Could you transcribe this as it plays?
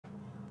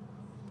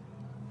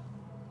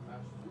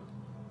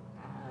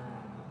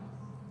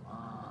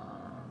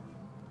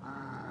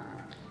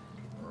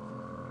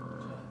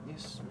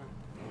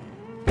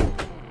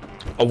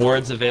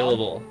Awards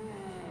available.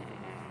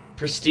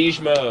 Prestige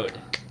mode.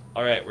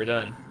 Alright, we're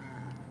done.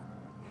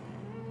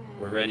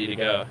 We're ready to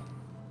go.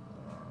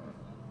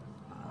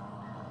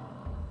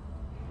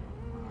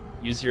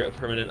 Use your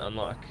permanent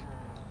unlock.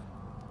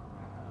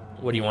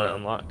 What do you want to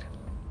unlock?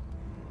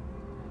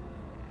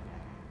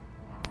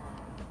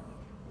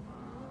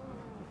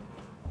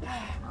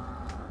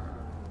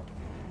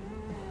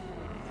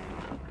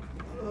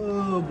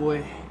 Oh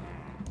boy.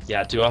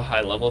 Yeah, do a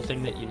high level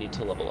thing that you need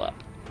to level up.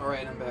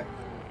 Alright, I'm back.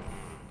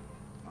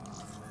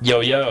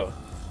 Yo, yo.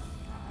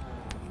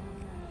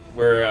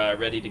 We're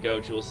ready to go.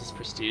 Jules'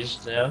 prestige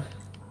now.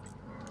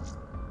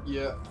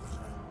 Yeah.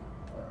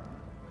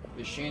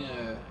 Is Shayne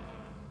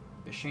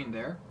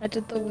there? I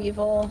did the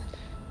Weevil.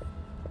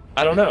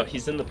 I don't know.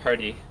 He's in the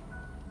party.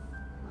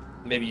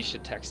 Maybe you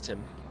should text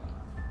him.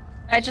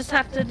 I just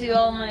have to do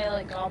all my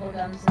like gobble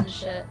gums and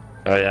shit.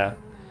 Oh yeah.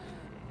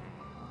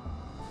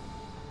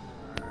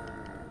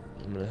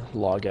 I'm gonna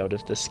log out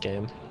of this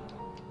game.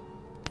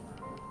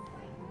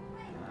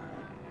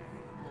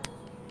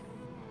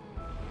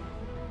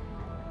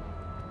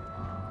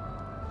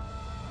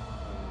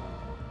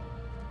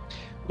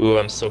 Ooh,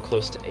 I'm so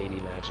close to 80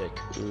 magic.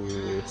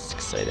 Ooh, it's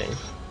exciting.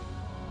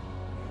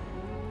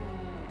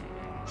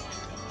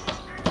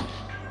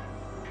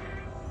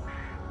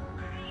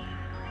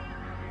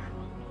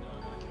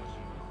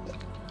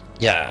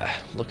 Yeah,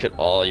 look at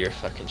all your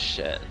fucking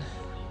shit.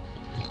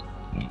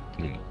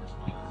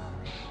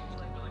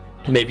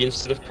 Maybe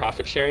instead of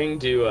profit sharing,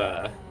 do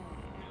oh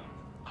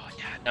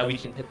yeah, now we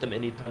can hit them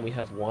anytime we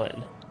have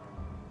one.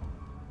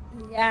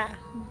 Yeah.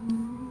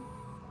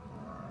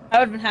 I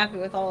would have been happy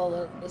with all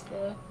of this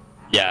though.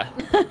 Yeah.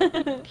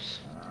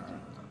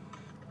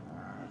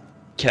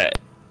 Okay.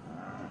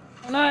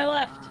 Oh no, I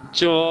left.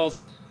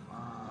 Jules,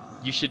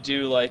 you should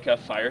do like a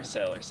fire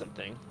sale or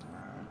something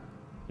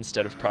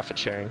instead of profit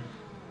sharing.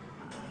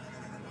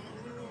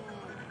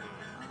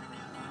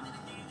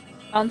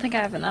 I don't think I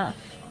have enough.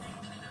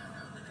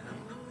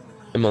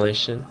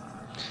 Immolation.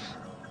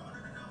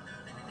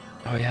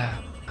 Oh yeah,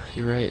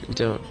 you're right. You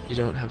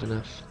don't have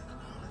enough.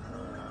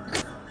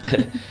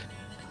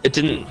 It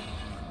didn't.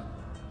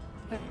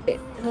 Wait,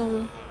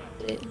 it'll do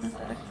it in a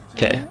sec.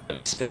 Okay, let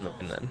me spin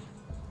mine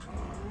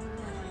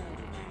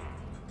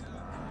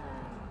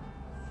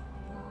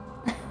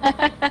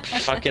then.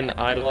 Fucking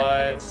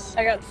idolize.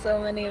 I got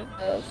so many of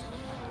those.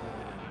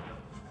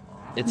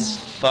 It's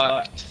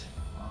fucked.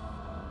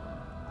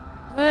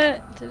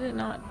 What? Did it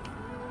not?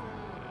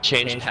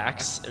 Change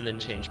packs and then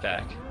change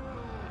back.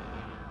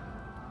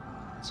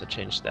 So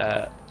change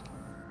that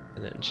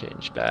and then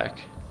change back.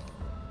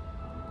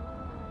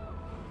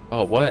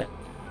 Oh, what?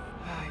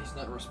 He's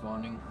not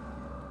responding.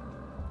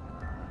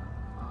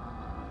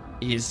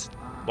 He's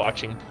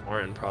watching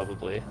porn,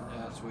 probably. Yeah,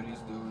 that's what he's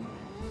doing.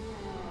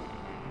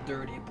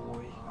 Dirty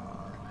boy.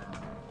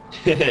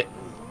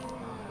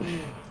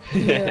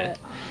 Yeah.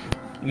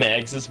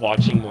 Mags is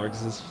watching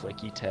Morgs'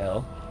 flicky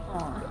tail.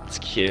 Aw. That's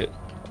cute.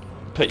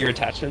 Put your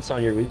attachments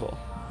on your Weevil.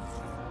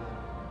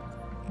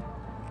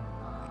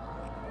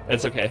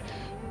 It's okay.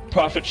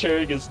 Profit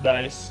sharing is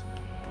nice.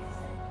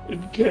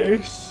 In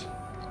case.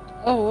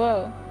 Oh,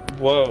 whoa.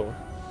 Whoa.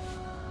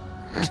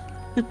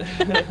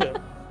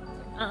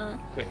 Uh-uh.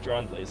 Quick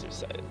drawn laser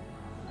sight.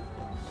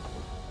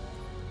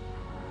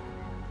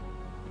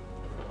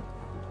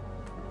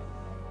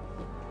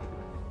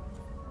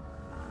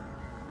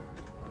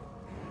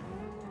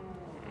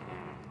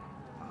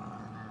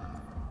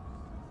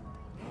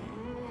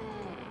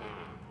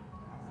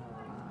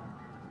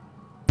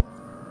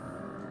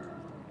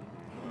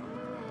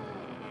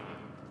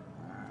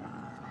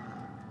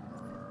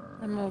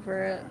 I'm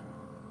over it.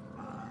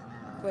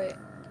 Wait.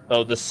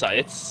 Oh, the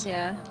sights?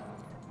 Yeah.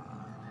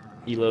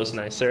 Elo's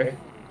nicer?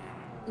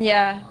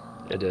 Yeah.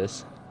 It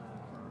is.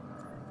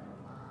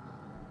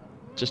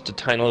 Just a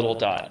tiny little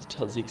dot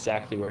tells you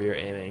exactly where you're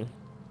aiming.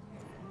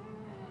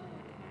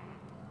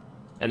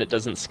 And it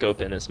doesn't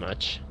scope in as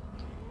much.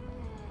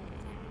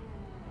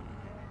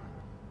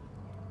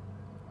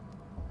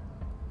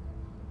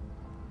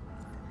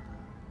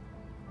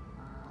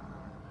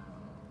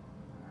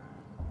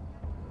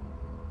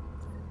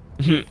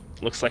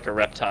 Looks like a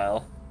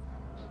reptile.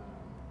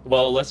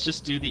 Well, let's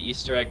just do the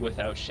Easter egg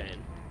without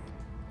Shayne.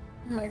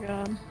 Oh my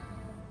god.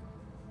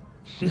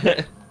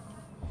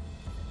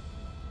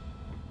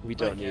 We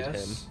don't need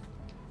him.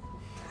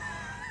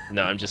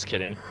 No, I'm just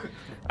kidding.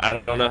 I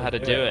don't know how to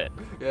do it.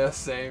 Yeah,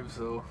 same,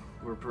 so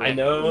we're pretty... I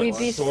know We'd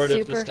be sort of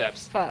the super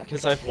steps fucked.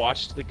 because I've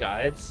watched the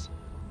guides,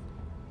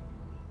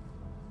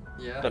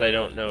 Yeah. but I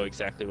don't know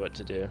exactly what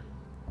to do.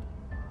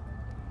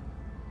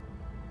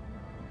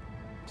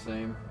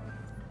 Same.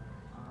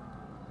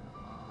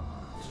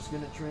 Just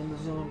gonna train the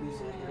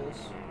zombies, I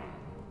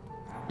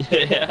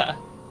guess. Yeah,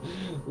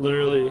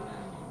 literally.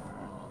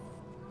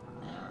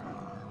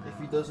 If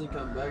he doesn't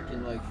come back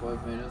in like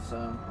 5 minutes,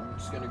 I'm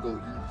just gonna go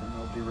eat and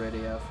I'll be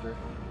ready after.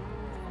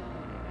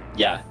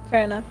 Yeah.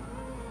 Fair enough.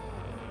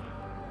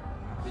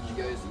 Did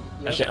you guys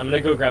eat yet? Actually, I'm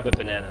gonna go grab a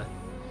banana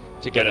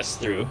to get us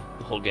through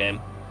the whole game.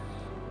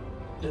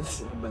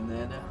 It's a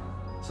banana.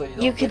 So you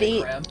don't You get could a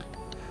eat. cramp?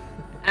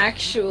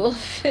 Actual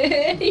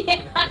food.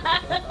 Yeah.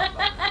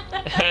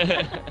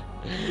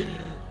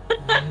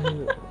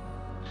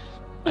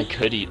 I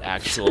could eat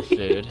actual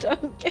food.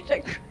 Don't get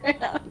a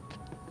cramp.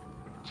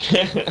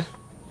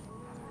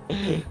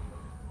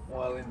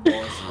 While in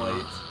boss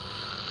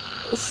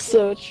fights.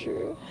 So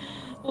true.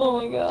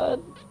 Oh my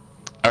god.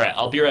 Alright,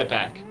 I'll be right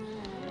back.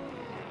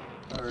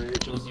 Alright.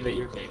 Jules, you ate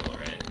your bagel,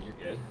 right? You're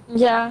good.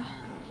 Yeah.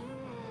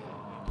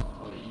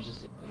 Oh, you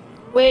just...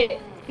 Wait,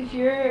 if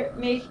you're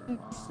making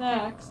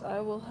snacks, I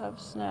will have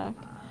snack.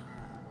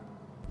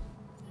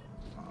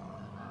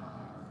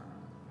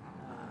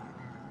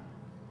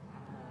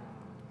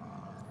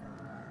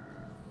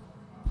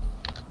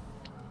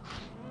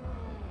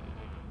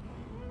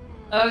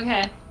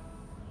 Okay.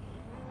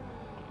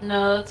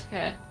 No, that's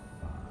okay.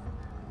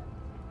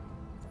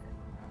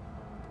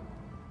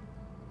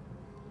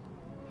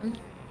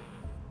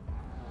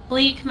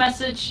 Fleek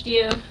messaged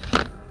you.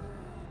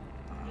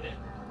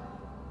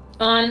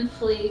 On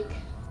Fleek.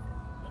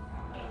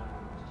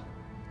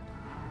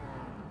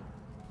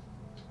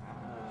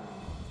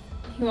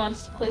 He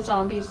wants to play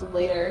zombies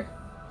later.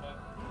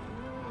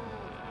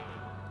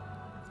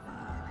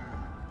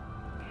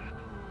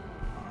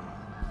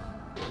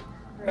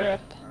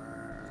 Rip.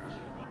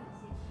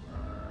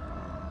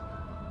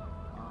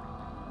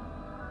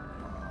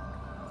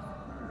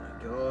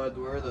 God,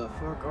 where the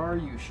fuck are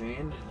you,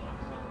 Shayne?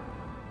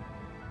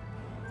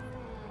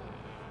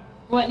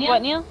 What, Neil?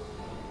 What, Neil?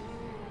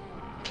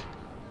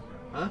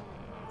 Huh?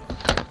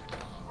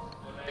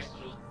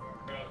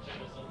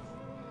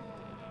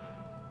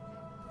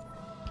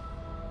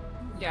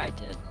 Yeah, I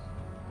did.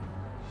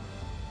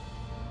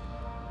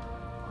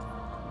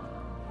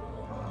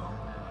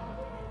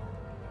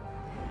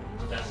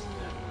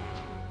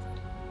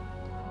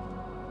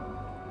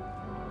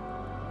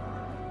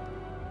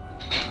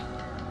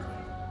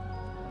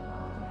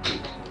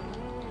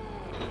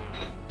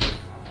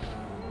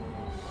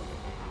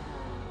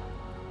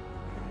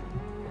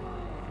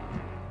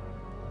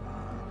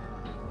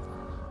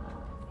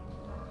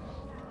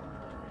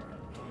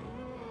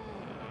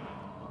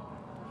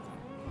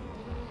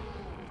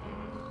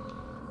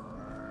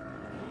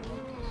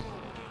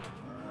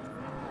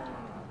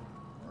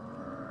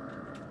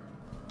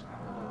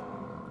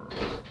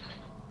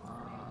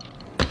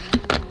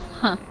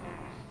 Huh.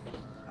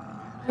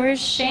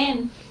 Where's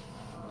Shayne?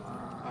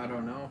 I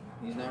don't know.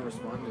 He's not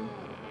responding.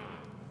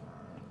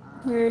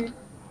 Weird.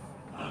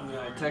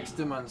 I texted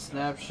him on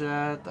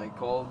Snapchat, I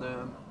called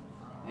him,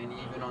 and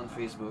even on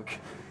Facebook.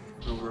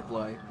 No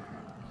reply.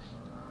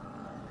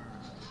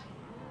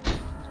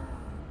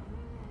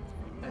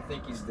 I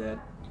think he's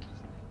dead.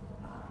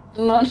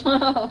 No,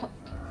 no.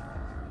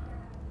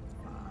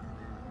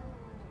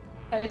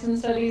 Titan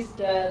said he's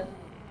dead.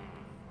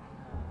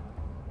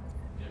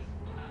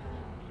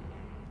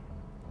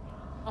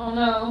 Oh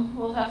no,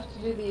 we'll have to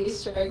do the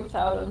Easter egg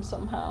without him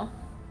somehow.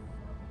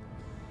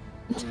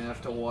 You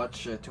have to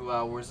watch 2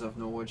 hours of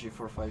No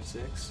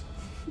OG456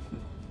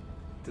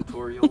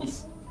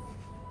 tutorials.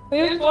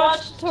 We've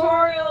watched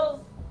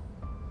tutorials!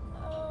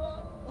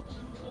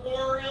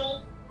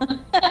 Tutorial?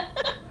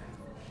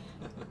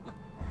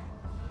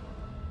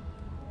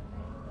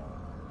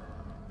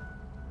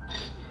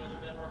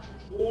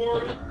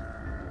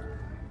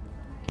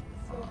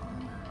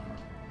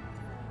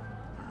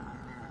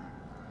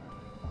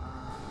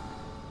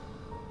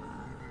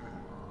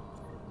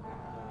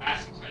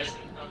 Ask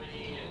Tyson how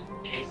many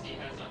games he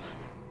has on him.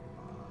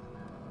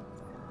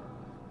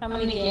 How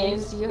many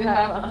games do you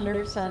have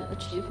 100%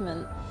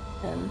 achievement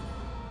in?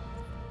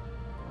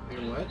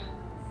 In what?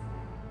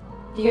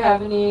 Do you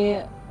have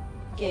any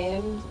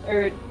games,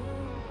 or...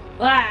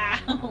 I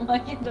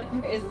can't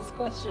phrase this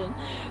question.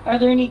 Are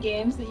there any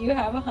games that you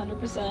have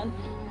 100%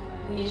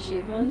 in the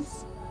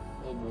achievements?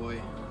 Oh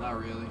boy, not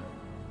really.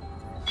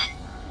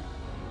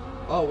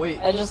 Oh wait.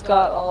 I just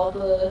got all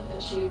the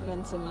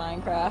achievements in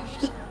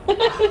Minecraft.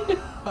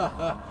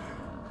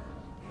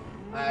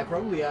 I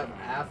probably have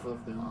half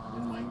of them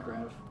in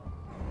Minecraft.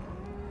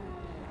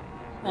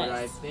 But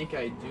I Nice. think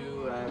I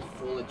do have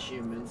full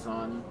achievements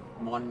on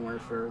Modern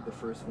Warfare, the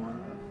first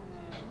one.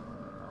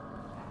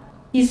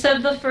 He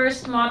said the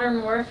first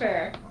Modern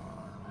Warfare.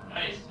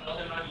 Nice. Tell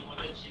him I'm one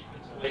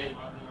achievement away in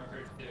Modern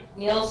Warfare 2.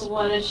 Neil's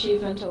one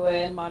achievement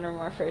away in Modern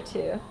Warfare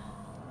 2.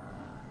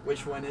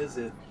 Which one is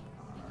it?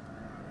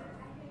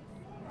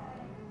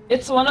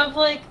 It's one of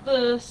like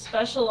the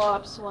special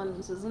ops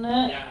ones, isn't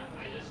it? Yeah,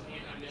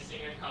 I'm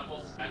missing a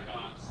couple spec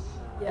ops.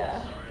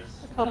 Yeah. Stars.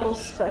 A couple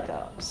spec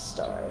ops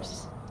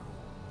stars.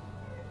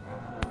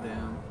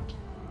 Damn.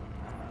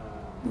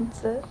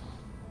 That's it.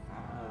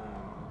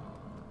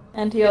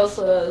 And he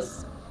also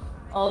has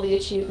all the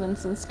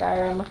achievements in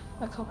Skyrim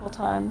a couple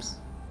times.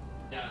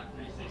 Yeah,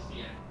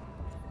 360.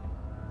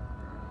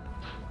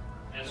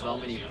 And So how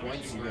many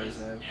points you guys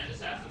have? And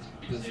Assassin's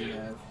Creed Does he 2.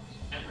 have?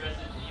 And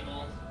Resident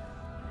Evil.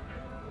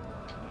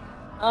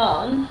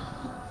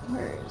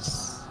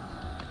 Where's...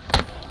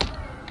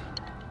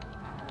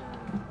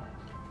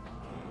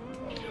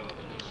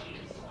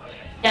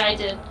 Yeah, I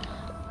did.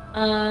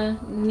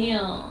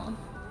 Neil.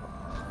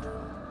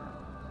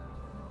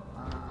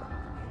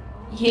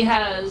 He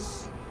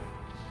has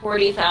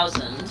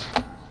 40,000.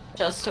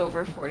 Just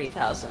over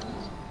 40,000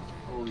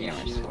 Holy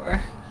gamer shit.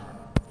 score.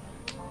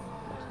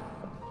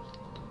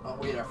 Oh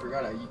wait, I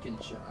forgot. I can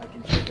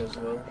check as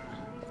well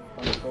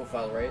on the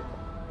profile, right?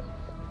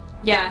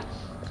 Yeah,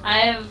 I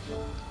have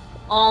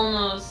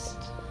almost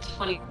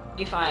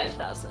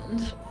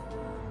 25,000.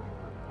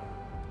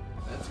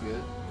 That's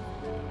good.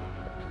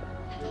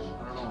 I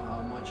don't know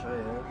how much I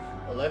have.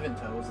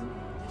 11,000.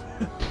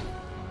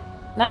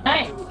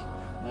 Nice.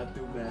 Not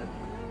too bad.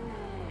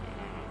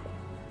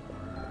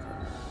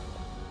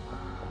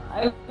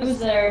 I was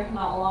there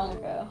not long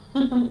ago.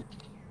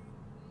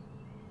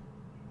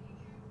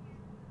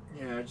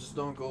 Yeah, I just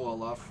don't go a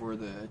lot for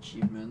the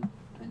achievement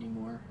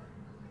anymore.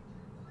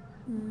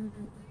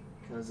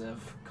 Because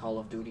of Call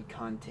of Duty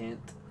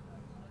content.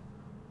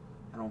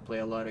 I don't play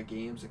a lot of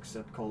games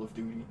except Call of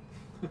Duty.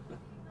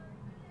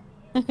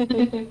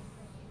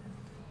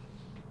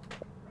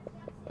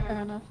 Fair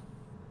enough.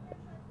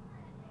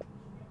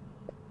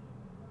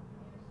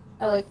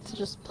 I like to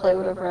just play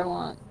whatever I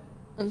want,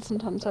 and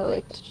sometimes I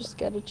like to just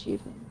get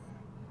achievements.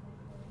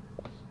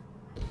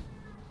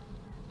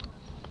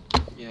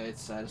 Yeah,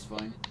 it's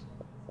satisfying.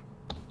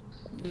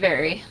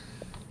 Very.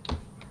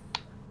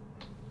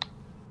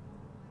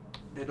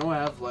 They don't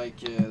have like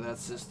that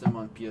system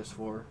on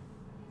PS4.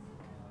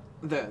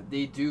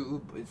 They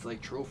do, it's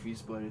like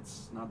trophies, but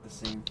it's not the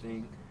same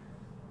thing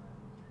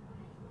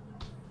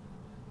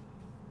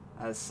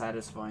as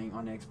satisfying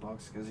on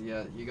Xbox, because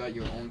yeah, you got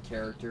your own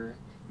character.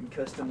 You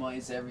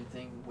customize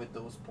everything with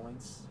those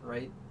points,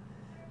 right?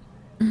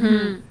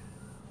 Mm-hmm.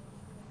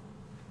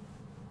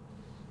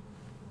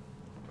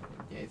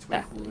 Yeah, it's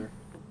way cooler.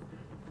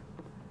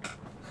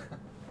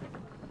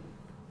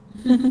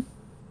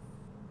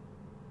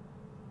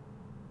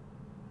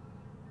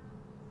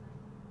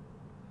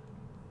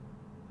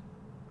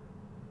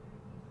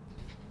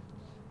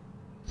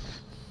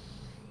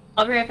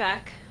 I'll be right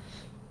back.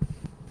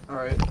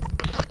 Alright.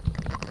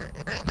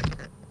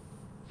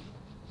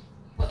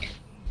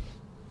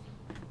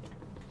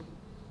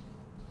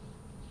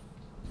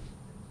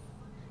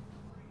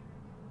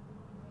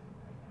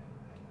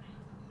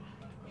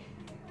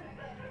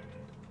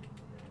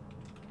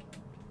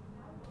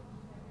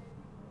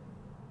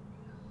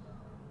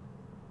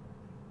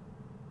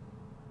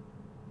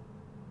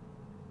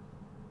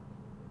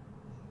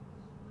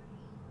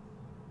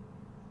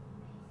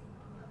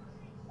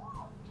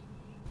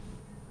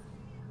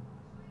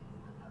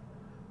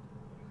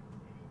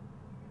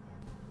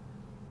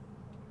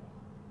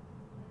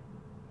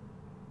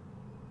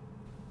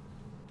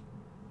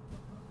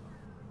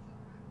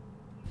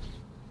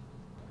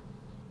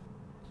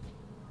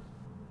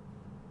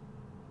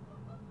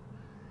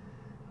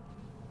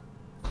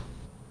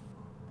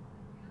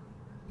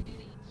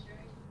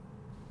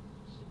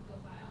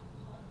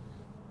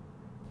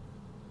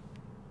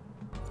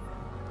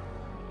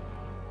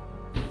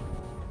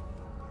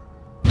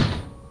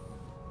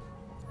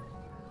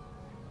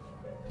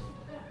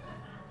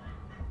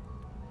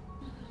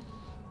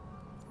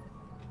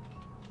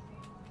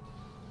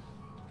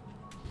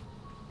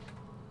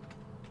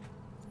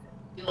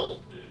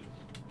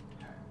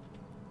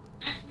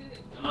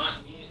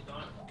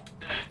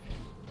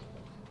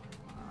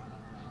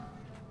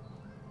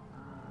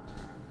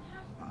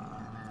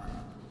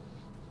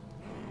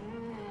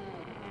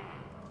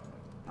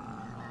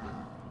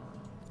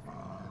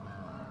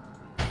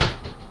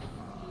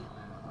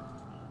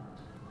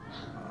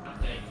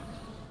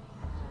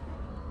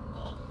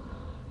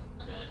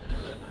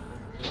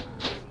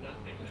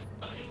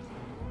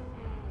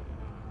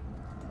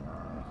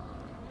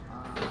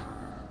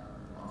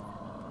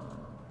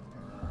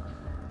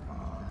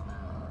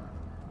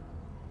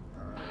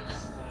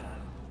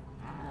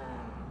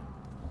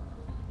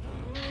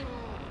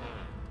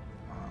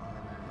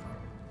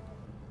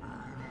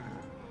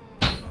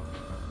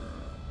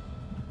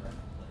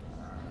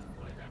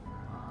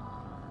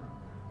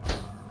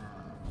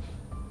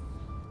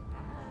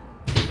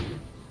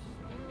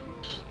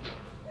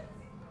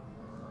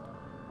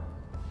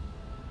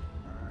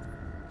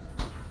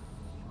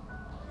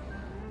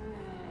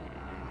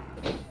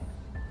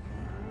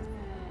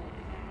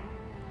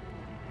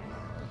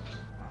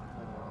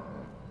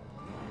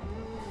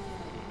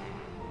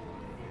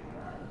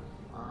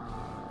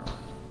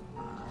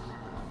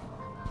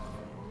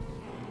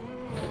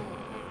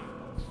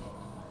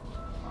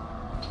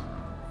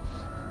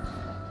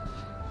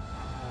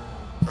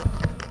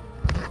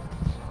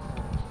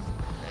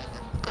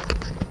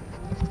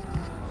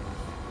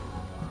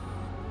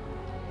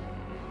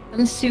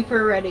 I'm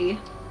super ready.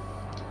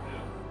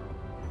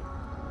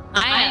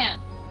 I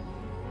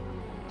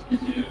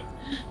am.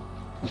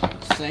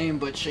 Same,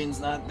 but Shayne's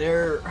not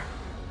there.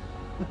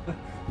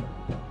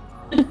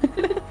 I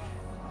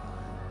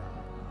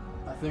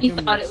think He I'm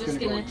thought it just was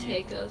gonna go eat.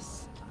 take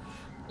us.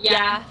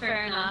 Yeah,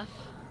 fair enough.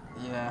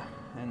 Yeah,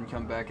 and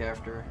come back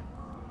after.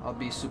 I'll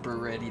be super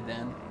ready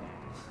then.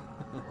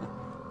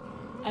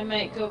 I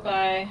might go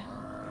buy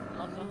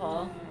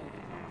alcohol,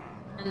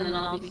 and then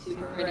I'll be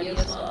super ready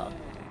as well.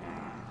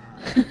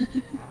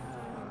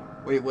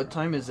 Wait, what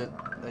time is it?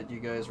 at you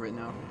guys right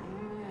now?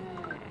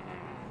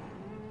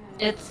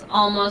 It's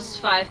almost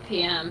 5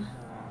 p.m.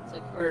 It's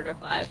like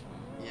 4:45.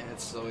 Yeah,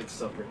 it's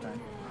supper time.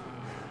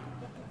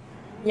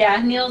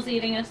 Yeah, Neil's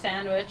eating a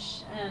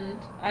sandwich, and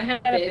I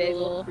had a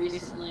bagel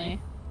recently.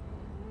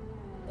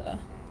 So.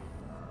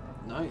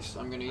 Nice.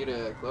 I'm gonna eat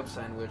a club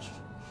sandwich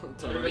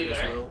Already tonight as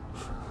there. well.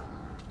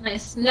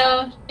 Nice.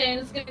 No,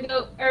 Shayne's gonna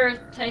go, or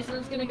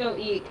Tyson's gonna go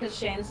eat because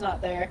Shayne's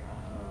not there.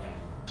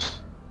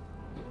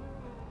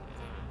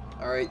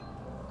 Alright.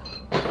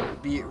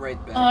 Be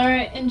right back.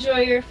 Alright,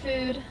 enjoy your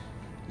food.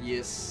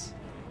 Yes.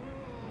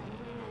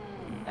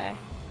 Bye.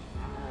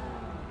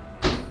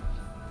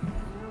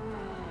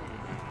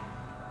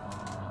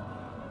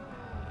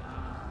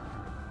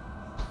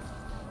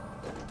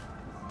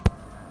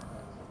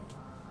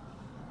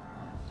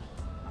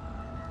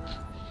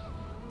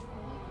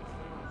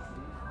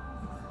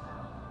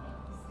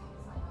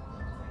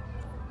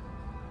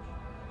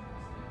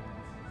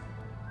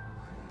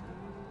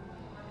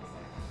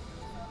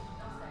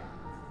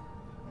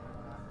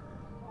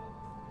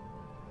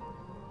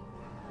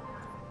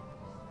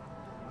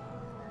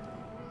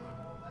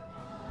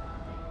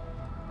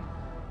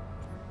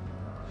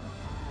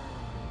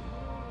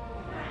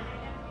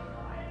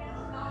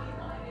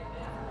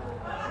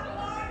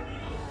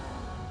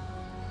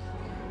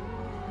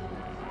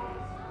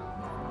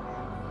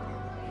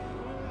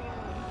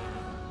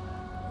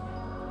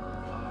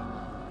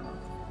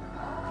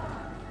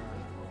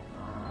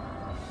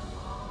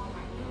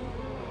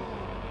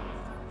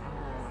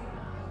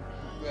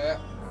 Yeah.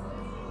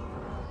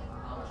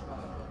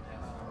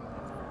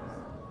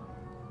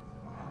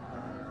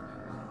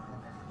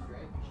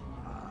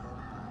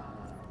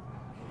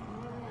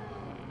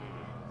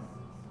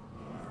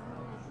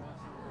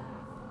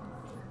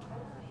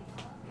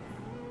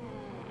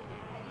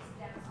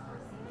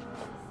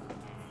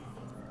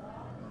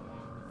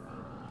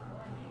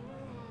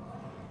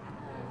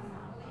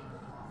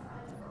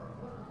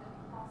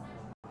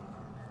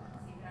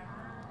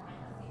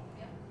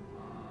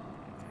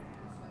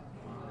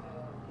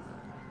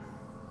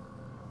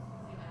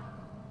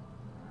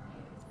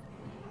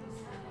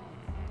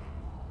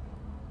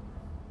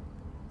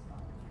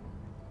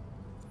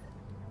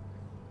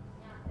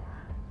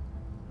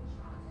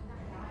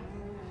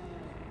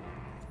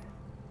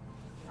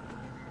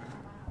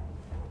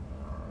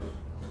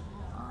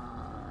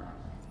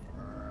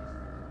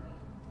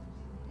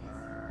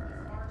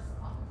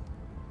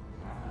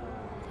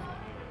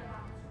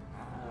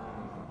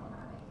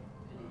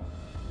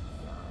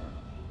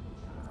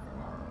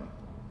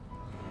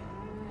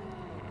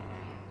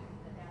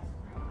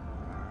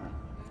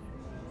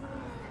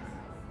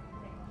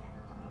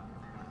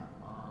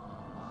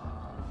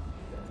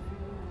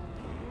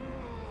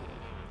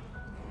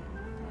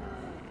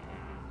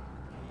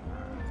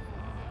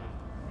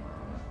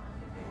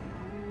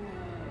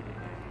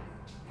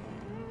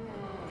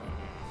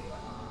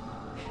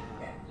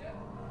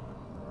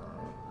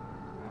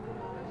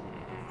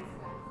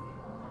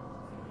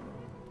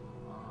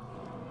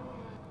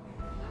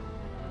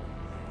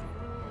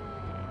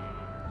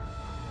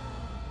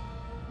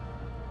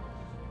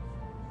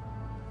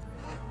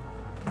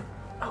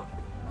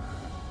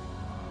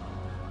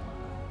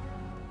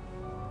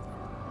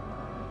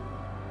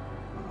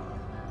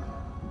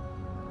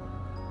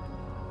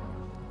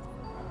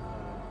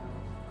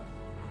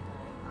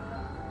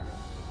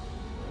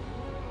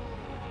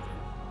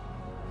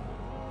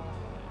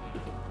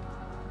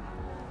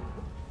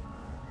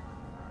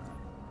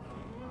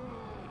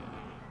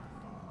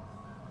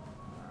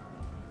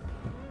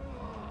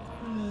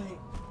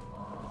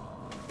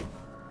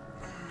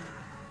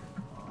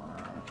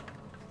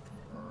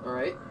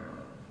 Alright.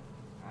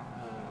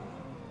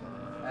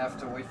 I have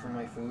to wait for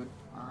my food.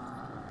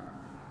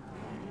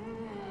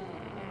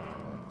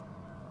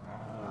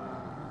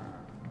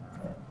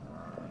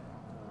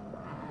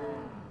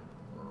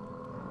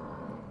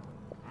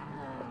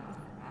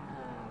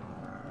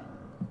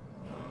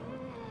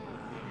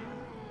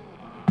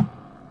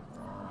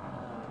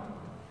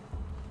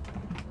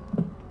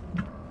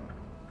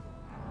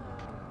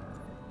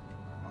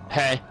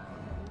 Hey.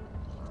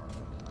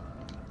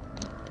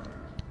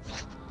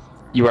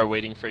 You are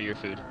waiting for your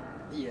food.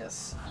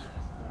 Yes.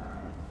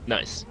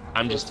 Nice.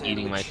 I'm Club just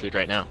eating my sandwich. food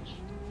right now.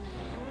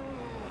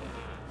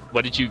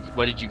 What did you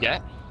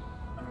get?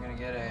 I'm gonna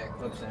get a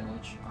club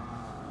sandwich.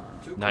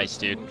 Two Nice,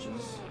 club dude.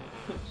 sandwiches.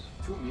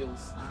 2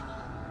 meals.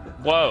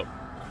 Whoa.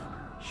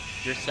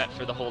 You're set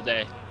for the whole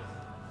day.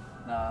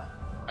 Nah.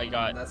 I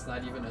got That's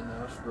not even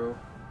enough, bro.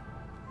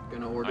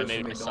 Gonna order I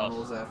made some it myself.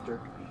 McDonald's after.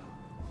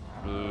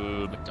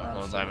 Ooh,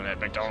 McDonald's. I haven't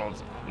had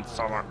McDonald's in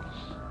so long.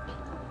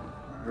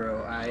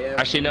 Bro, I am.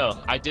 Actually, no.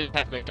 I did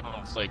have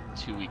McDonald's like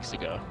 2 weeks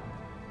ago.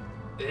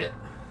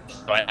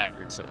 So I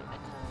heard something.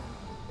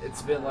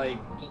 It's been like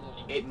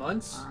 8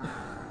 months.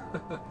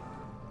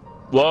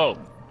 Whoa.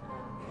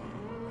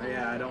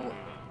 Yeah, I don't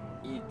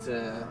eat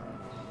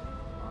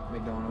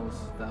McDonald's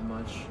that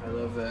much. I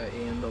love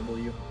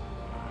A&W.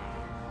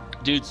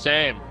 Dude,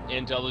 same.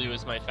 A&W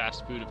is my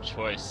fast food of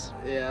choice.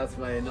 Yeah, that's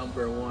my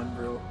number one,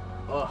 bro.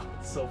 Oh,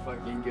 it's so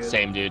fucking good.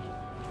 Same, dude.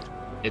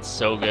 It's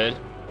so good.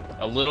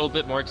 A little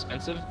bit more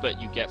expensive,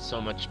 but you get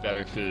so much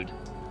better food.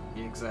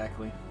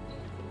 Exactly.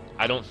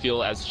 I don't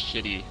feel as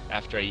shitty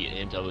after I eat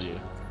A&W.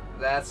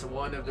 That's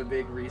one of the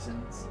big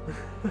reasons.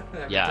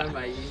 Every Yeah. time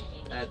I eat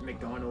at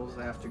McDonald's,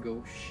 I have to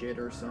go shit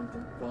or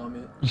something,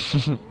 vomit.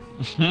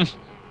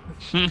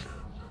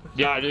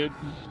 Yeah, dude.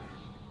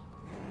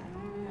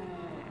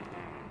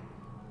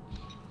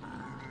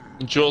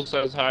 Jules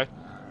says hi.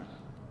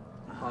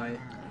 Hi.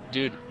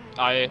 Dude,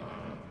 I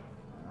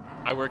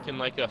work in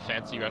like a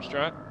fancy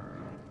restaurant,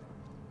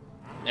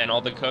 and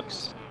all the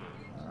cooks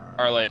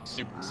are like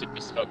super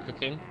serious about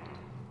cooking.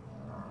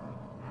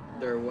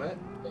 They're what?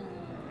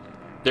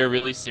 They're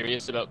really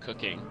serious about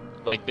cooking.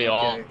 Like they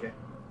all Okay.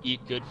 eat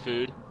good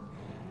food.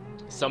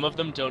 Some of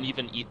them don't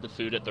even eat the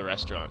food at the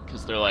restaurant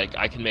because they're like,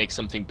 I can make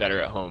something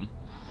better at home.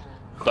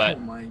 But Oh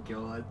my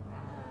god.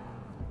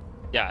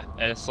 yeah,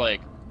 and it's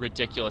like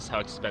ridiculous how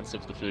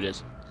expensive the food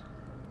is.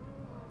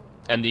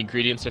 And the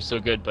ingredients are so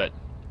good, but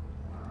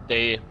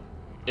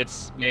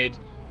it's made,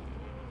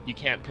 you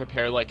can't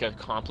prepare like a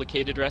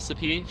complicated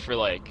recipe for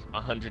like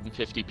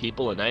 150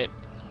 people a night.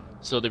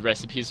 So the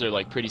recipes are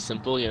like pretty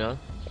simple, you know?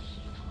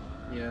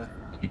 Yeah.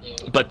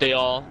 But they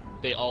all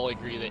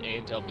agree that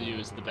A&W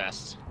is the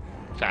best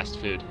fast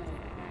food.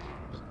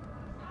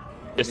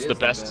 It's the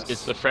best,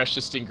 it's the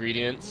freshest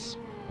ingredients.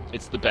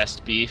 It's the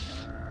best beef.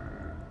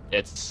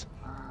 It's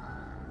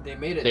They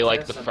made it. They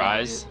like the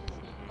fries.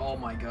 Oh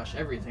my gosh,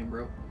 everything,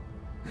 bro.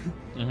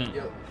 Mhm.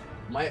 Yo,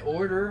 my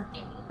order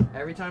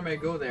every time I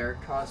go there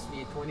costs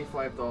me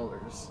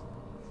 $25.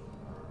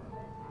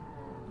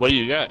 What do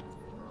you got?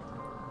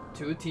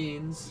 2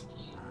 teens,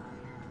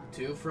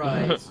 2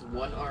 fries,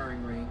 1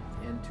 orange ring,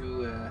 and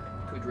 2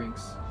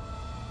 drinks.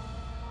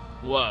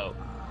 Whoa.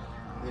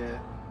 Yeah.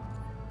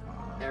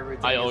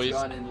 Everything I is always-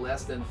 gone in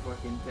less than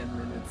fucking 10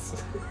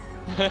 minutes.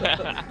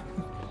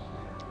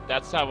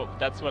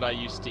 That's what I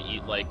used to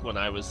eat like when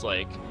I was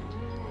like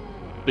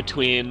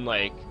between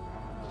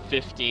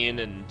 15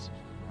 and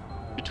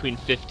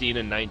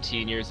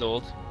 19 years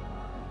old.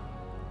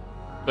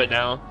 But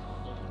now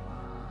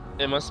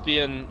it must be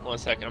in 1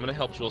 second. I'm gonna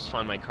help Jules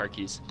find my car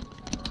keys.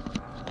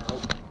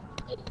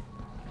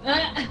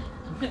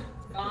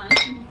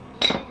 Gone.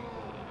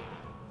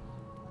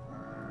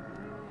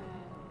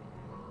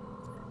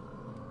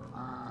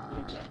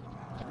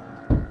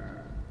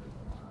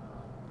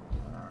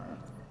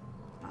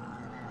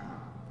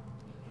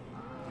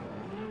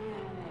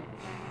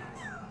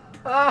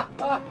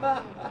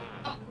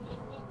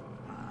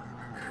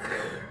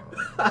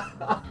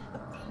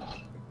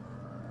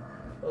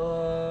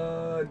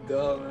 Oh,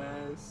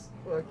 dumbass.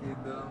 Fucking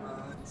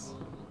dumbass.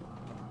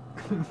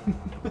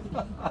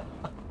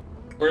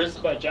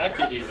 Where's my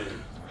jacket even?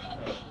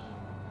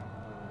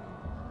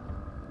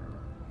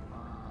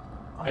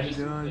 I just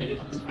inflated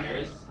his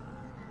tires.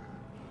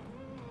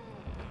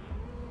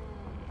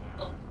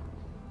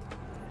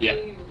 Yeah.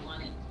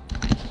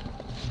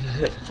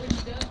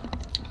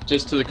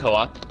 Just to the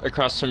co-op,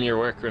 across from your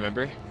work,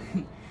 remember?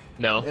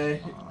 No.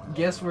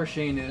 Guess where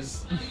Shayne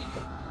is?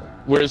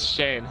 Where's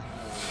Shayne?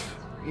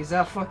 He's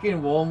at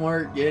fucking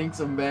Walmart getting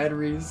some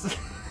batteries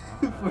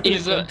for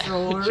He's the a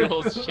controller.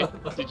 Jules.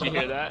 Did you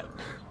hear that?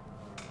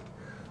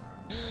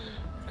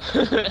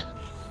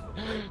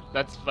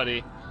 That's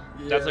funny.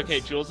 That's okay.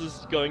 Yes. Jules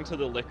is going to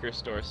the liquor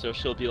store, so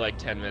she'll be like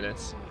 10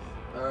 minutes.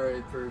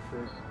 Alright,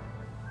 perfect.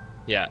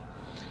 Yeah.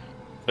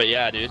 But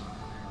yeah, dude.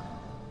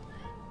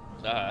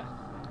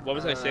 What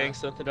was I saying?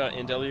 Something about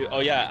NW? Oh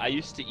yeah, I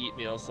used to eat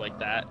meals like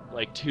that.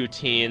 Like 2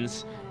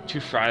 teens, 2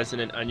 fries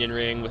and an onion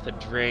ring with a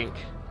drink.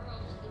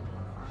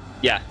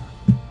 Yeah.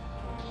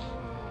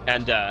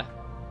 And,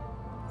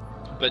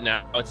 but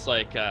now it's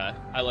like,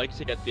 I like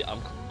to get the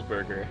Uncle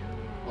Burger.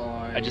 Oh,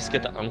 I just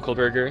get the Uncle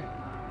Burger.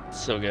 It's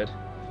so good.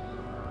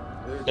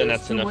 There's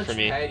that's too enough much for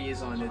me.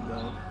 patties on it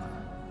though.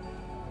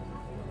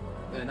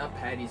 Not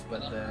patties,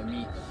 but the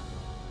meat.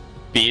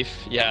 Beef?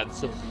 Yeah,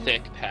 it's a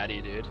thick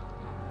patty, dude.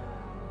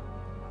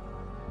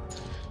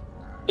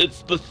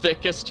 It's the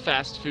thickest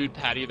fast food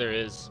patty there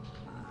is.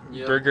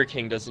 Yep. Burger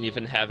King doesn't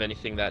even have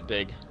anything that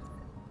big.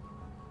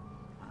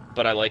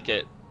 But I like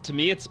it. To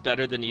me, it's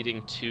better than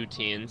eating 2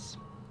 teens.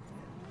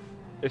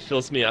 It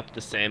fills me up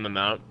the same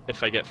amount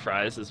if I get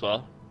fries as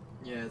well.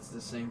 Yeah, it's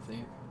the same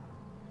thing.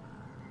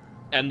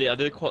 And the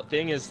other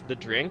thing is the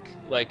drink.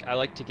 Like, I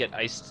like to get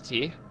iced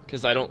tea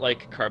because I don't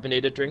like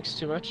carbonated drinks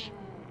too much.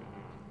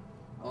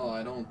 Oh,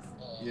 I don't.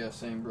 Yeah,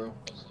 same, bro.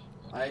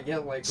 I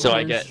get like So I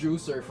orange get-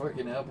 juice or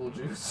fucking apple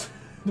juice.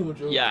 No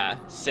joke. Yeah,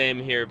 same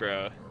here,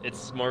 bro.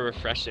 It's more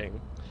refreshing.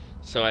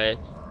 So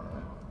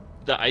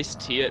the iced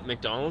tea at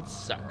McDonald's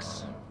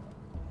sucks.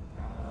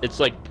 It's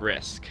like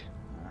brisk.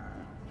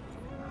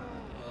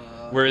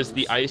 Whereas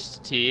the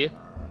iced tea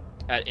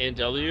at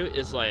A&W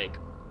is like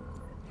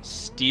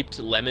steeped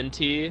lemon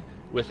tea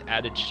with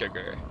added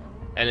sugar.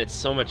 And it's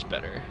so much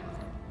better.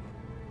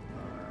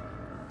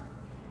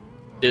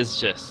 It's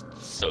just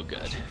so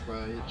good.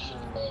 Right.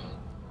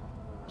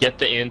 Get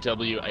the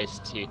A&W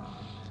iced tea.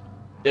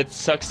 It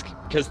sucks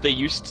because they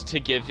used to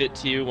give it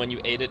to you when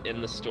you ate it in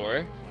the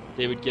store.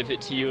 They would give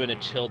it to you in a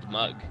chilled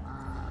mug.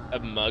 a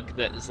mug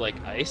that is like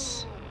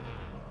ice.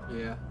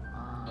 Yeah.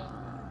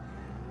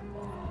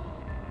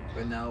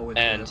 But now with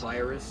And the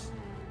virus.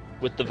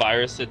 With the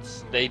virus,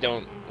 they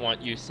don't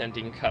want you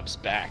sending cups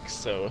back,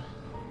 so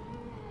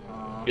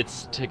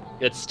it's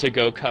to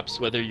go cups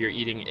whether you're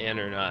eating in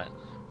or not.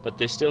 But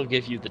they still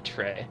give you the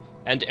tray,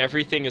 and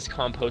everything is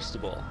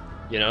compostable,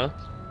 you know,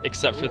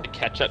 except for the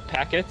ketchup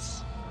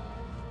packets.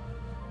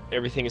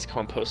 Everything is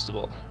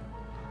compostable.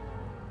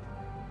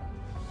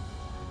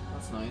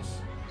 That's nice.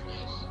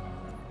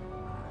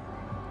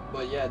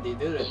 But yeah, they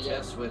did a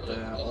test with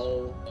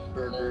all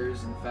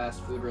burgers and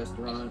fast food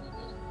restaurant.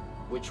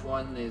 Which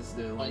one is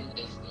the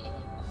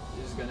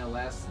is gonna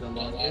last the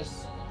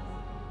longest?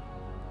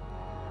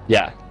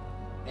 Yeah.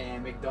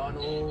 And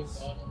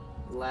McDonald's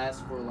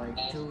lasts for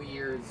like 2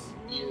 years.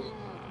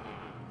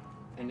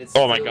 And it's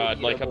oh my still god,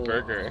 eatable. like a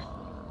burger.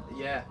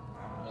 Yeah.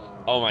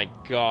 Oh my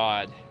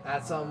god.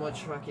 That's how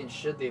much fucking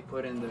shit they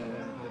put in the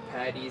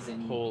patties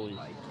and Holy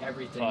like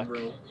everything, fuck.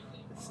 bro.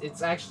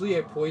 It's actually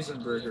a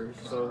poison burger,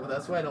 so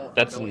that's why I don't.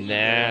 That's don't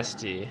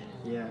nasty.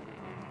 Yeah.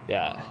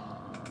 Yeah.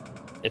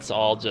 It's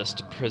all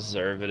just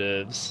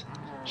preservatives.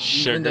 Even the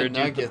Sugar, dude.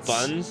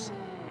 nuggets.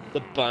 The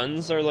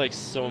buns are like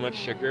so much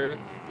sugar.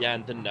 Yeah,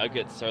 and the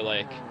nuggets are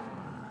like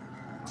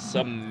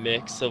some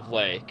mix of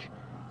like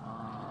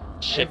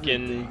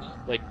chicken, Everything.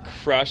 like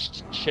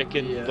crushed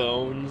chicken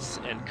bones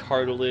and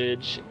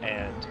cartilage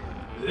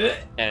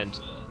and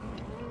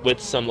with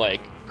some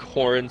like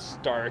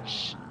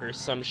cornstarch or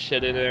some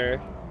shit in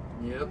there.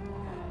 Yep.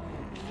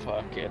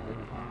 Fucking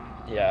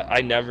yeah,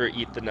 I never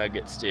eat the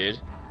nuggets,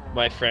 dude.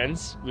 My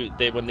friends,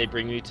 when they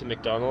bring me to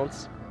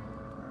McDonald's,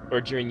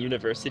 or during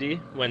university,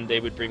 when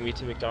they would bring me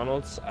to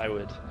McDonald's,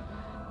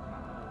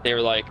 they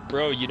were like,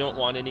 bro, you don't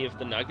want any of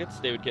the nuggets?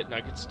 They would get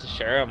nuggets to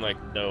share. I'm like,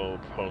 no,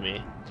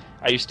 homie.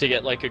 I used to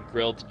get like a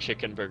grilled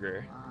chicken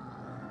burger,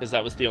 because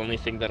that was the only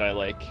thing that I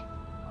like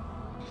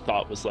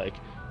thought was like,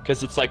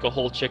 because it's like a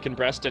whole chicken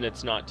breast and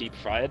it's not deep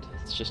fried,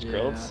 it's just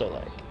grilled, so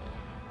like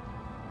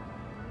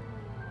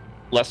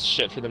less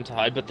shit for them to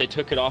hide. But they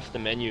took it off the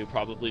menu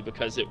probably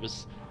because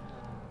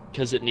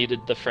it needed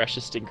the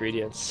freshest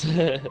ingredients.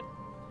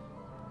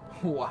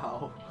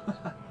 Wow.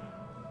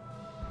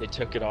 They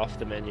took it off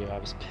the menu. I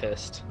was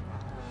pissed.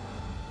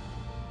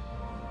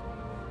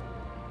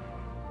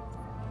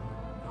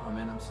 Oh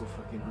man, I'm so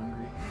fucking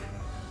hungry.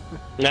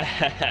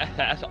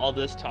 All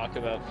this talk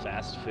about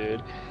fast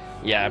food.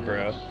 Yeah,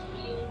 bro.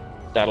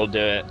 That'll do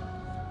it.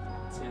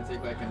 It's gonna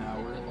take like an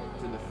hour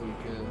to the food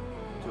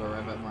to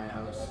arrive at my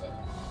house.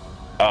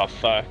 Oh,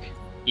 fuck.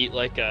 Eat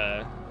like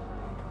a...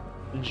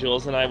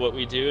 Jules and I, what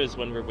we do is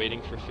when we're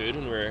waiting for food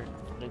and we're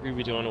hungry,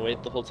 we don't want to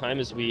wait the whole time,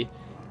 is we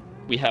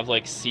have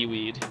like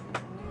seaweed.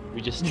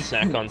 We just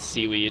snack on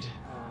seaweed.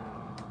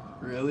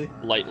 Really?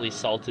 Lightly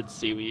salted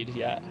seaweed,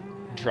 yeah.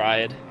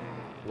 Dried,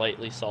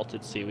 lightly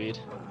salted seaweed.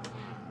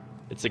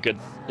 It's a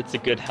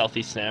good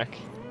healthy snack.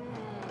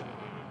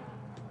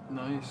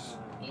 Nice.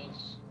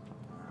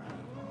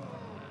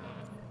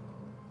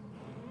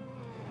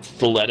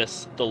 The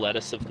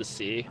lettuce of the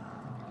sea.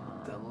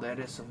 The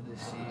lettuce of the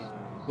sea.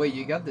 Wait,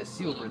 you got the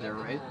sea over there,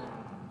 right?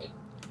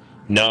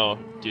 No,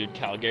 dude,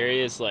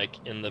 Calgary is like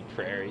in the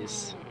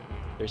prairies.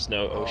 There's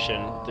no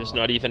ocean. There's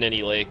not even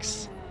any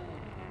lakes.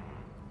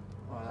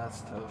 Oh,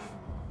 that's tough.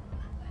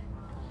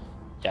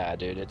 Yeah,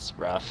 dude, it's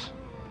rough.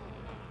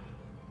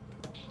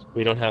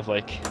 We don't have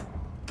like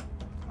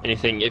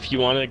anything. If you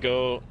want to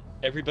go,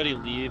 everybody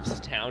leaves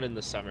town in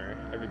the summer.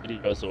 Everybody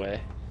goes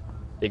away.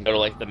 They go to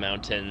like the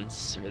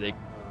mountains, or they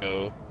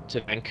go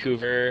to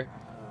Vancouver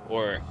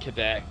or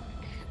Quebec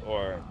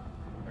or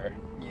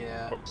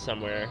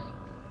somewhere.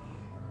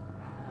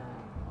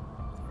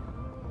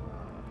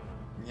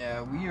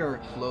 Yeah, we are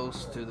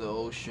close to the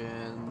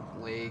ocean,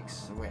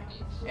 lakes,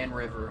 and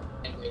river.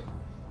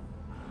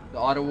 The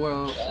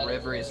Ottawa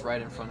River is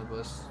right in front of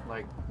us,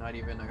 like not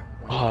even a...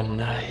 Oh,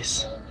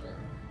 nice.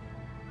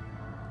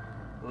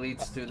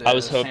 Leads to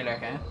the Saint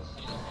Laurent.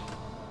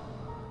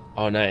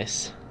 Oh,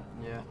 nice.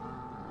 Yeah.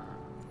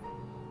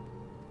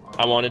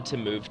 I wanted to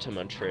move to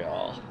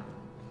Montreal.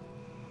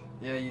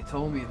 Yeah, you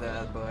told me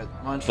that, but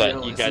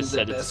Montreal you guys isn't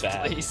said the it's best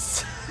bad.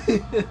 place.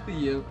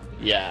 Yep.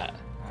 Yeah.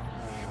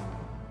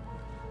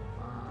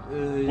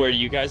 Where do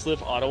you guys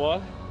live?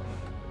 Ottawa?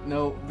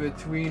 No,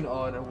 between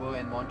Ottawa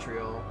and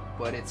Montreal,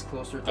 but it's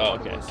closer to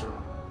Ottawa, okay. so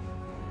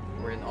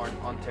we're in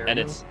Ontario. And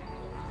it's...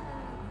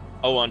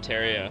 Oh,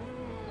 Ontario.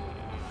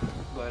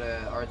 But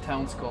our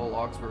town's called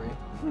Hawkesbury.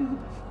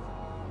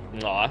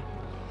 Aw.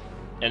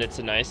 And it's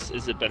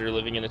is it better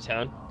living in a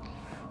town?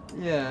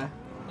 Yeah,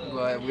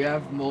 but we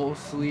have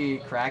mostly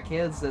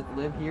crackheads that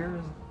live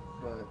here,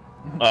 but...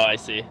 Oh, I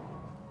see.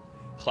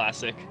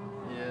 Classic.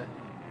 Yeah.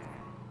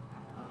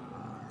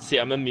 See,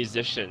 I'm a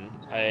musician.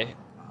 I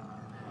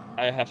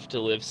have to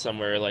live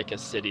somewhere like a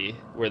city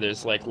where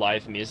there's like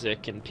live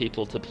music and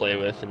people to play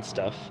with and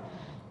stuff.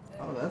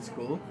 Oh, that's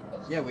cool.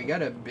 Yeah, we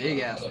got a big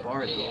ass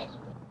bar though.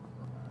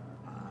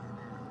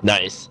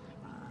 Nice.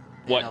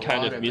 And What a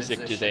kind lot of music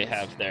do they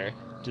musicians. have there?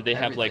 Do they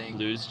have like Everything.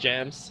 blues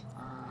jams?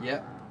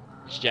 Yep.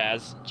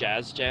 Jazz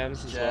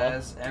jams as well?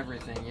 Jazz,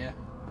 everything, yeah.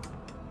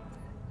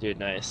 Dude,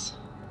 nice.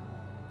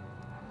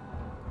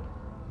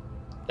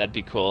 That'd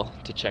be cool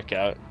to check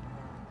out.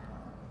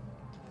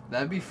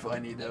 That'd be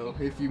funny though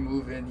if you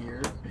move in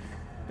here,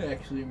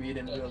 actually meet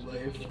in real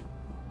life.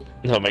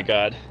 Oh my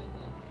god.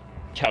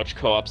 Couch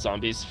co-op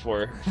zombies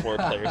for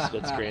 4-player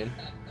split screen.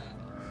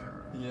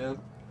 Yep.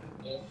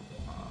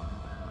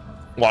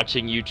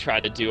 Watching you try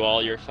to do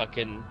all your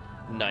fucking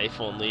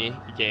knife-only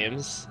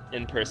games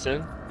in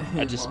person.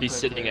 I'd just be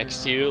sitting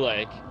next to you,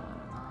 like,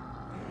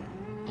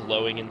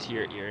 blowing into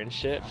your ear and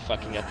shit,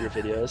 fucking up your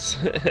videos.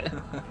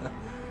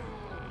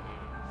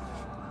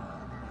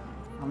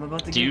 I'm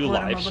about to Do you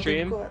live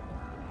stream?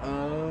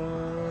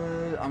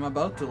 I'm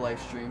about to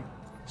live stream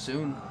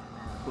soon,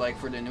 like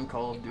for the new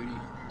Call of Duty.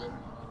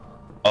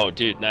 Oh,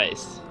 dude,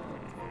 nice.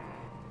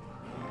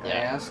 I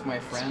asked my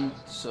friend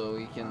so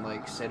he can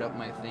like set up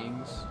my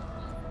things,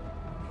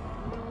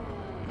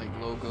 like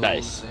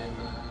logos and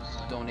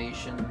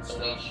donation and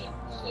stuff.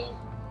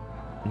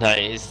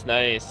 Nice,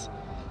 nice.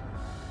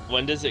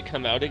 When does it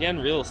come out again?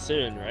 Real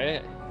soon,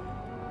 right?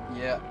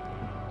 Yeah,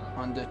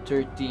 on the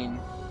 13th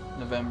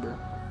November.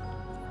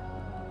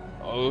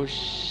 Oh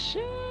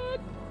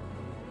shit!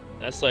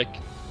 That's like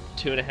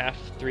 2.5,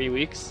 3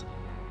 weeks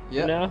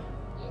from now?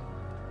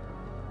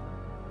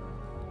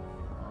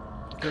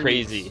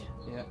 Crazy.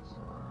 Yeah.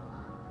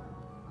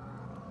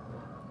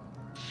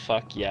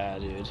 Fuck yeah,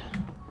 dude.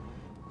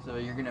 So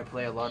you're gonna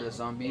play a lot of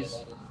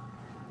zombies?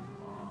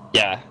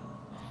 Yeah.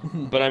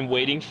 But I'm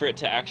waiting for it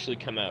to actually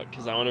come out,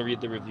 because I want to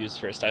read the reviews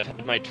first. I've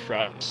had my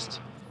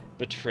trust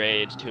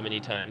betrayed too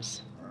many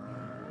times.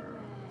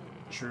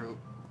 True.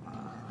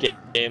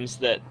 Games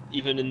that,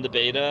 even in the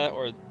beta,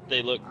 or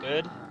they look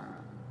good,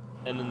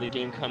 and then the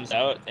game comes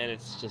out, and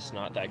it's just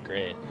not that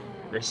great.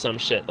 Or some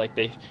shit. Like,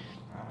 they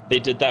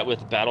did that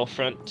with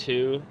Battlefront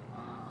 2,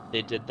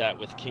 they did that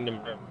with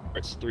Kingdom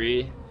Hearts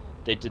 3,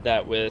 they did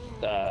that with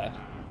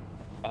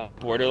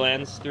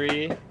Borderlands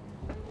 3.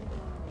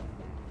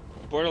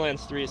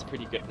 Borderlands 3 is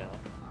pretty good now,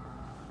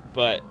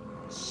 but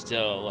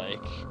still,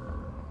 like,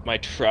 my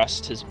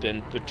trust has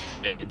been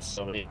betrayed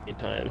so many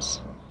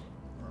times.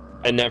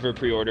 I never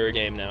pre-order a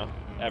game now,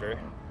 ever.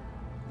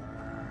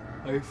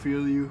 I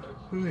feel you.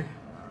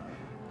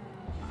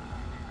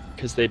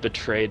 Because they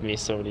betrayed me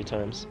so many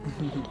times.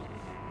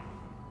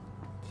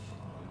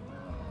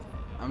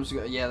 I'm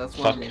just yeah, that's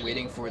why I'm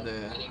waiting for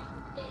the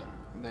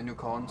new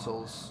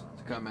consoles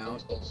to come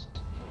out.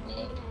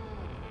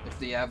 If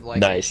they have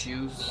like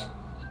issues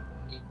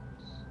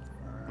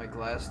like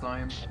last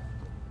time.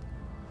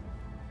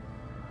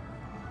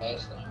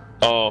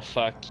 Oh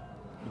fuck.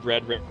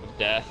 Red Rift of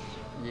Death.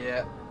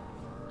 Yeah.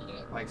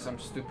 Like some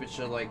stupid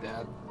shit like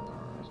that.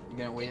 You're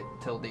gonna wait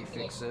till they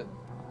fix it,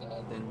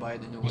 then buy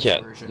the newest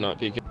version. Yeah, not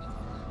be good.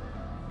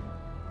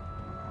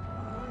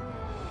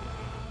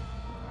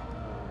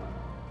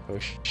 Oh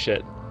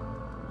shit.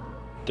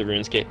 The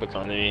RuneScape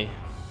economy,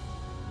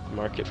 the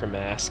market for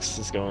masks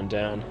is going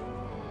down.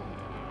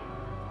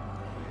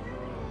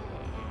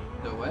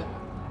 The what?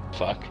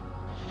 Fuck.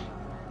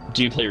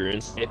 Do you play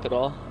RuneScape at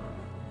all?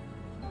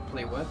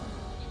 Play what?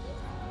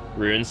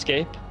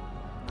 RuneScape?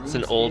 It's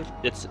an old,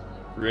 it's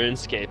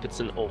RuneScape, it's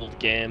an old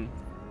game.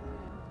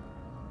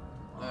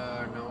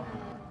 No.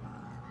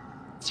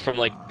 It's from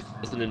like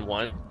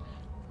 2001.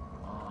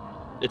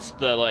 It's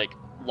the like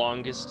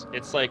longest,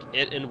 it's like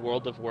it and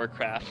World of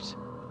Warcraft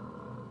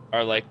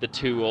are like the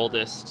two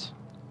oldest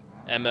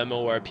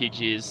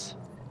MMORPGs.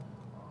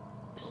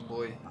 Oh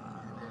boy.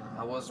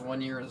 I was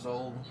 1 year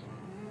old.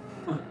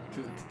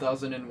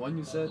 2001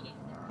 you said?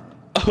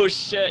 Oh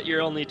shit,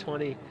 you're only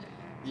 20.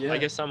 Yeah. I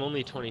guess I'm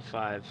only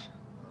 25.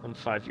 I'm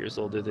 5 years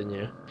older than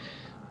you.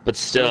 But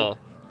still,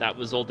 that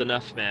was old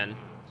enough, man.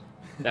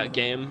 That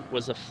game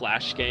was a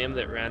flash game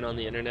that ran on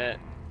the internet,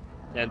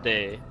 and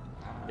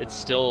it's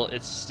still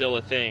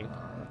a thing.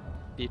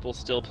 People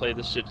still play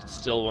this shit. It's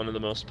still one of the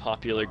most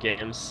popular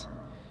games.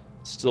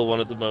 Still one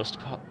of the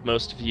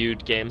most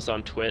viewed games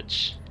on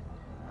Twitch.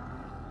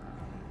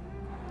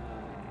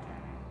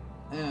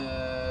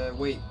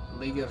 Wait,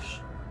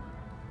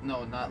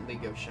 no, not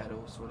League of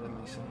Shadows. What am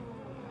I saying?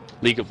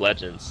 League of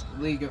Legends.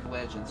 League of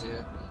Legends,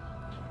 yeah.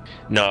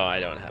 No, I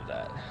don't have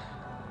that.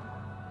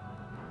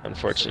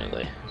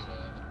 Unfortunately.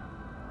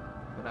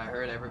 But I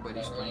heard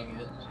everybody's playing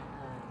it.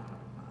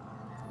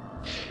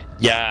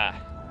 Yeah.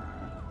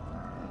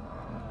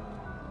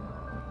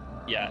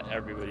 Yeah,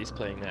 everybody's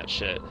playing that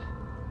shit.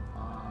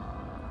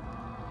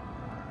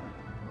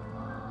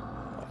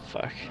 Oh,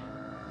 fuck.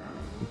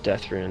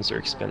 Death runes are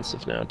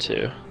expensive now,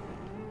 too.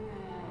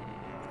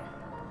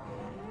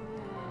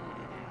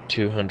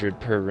 200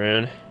 per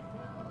rune.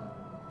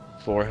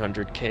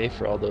 400k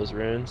for all those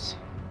runes.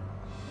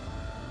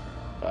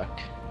 Fuck.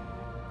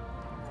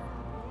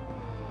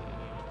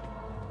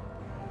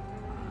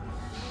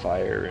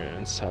 Fire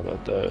runes, how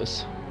about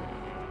those?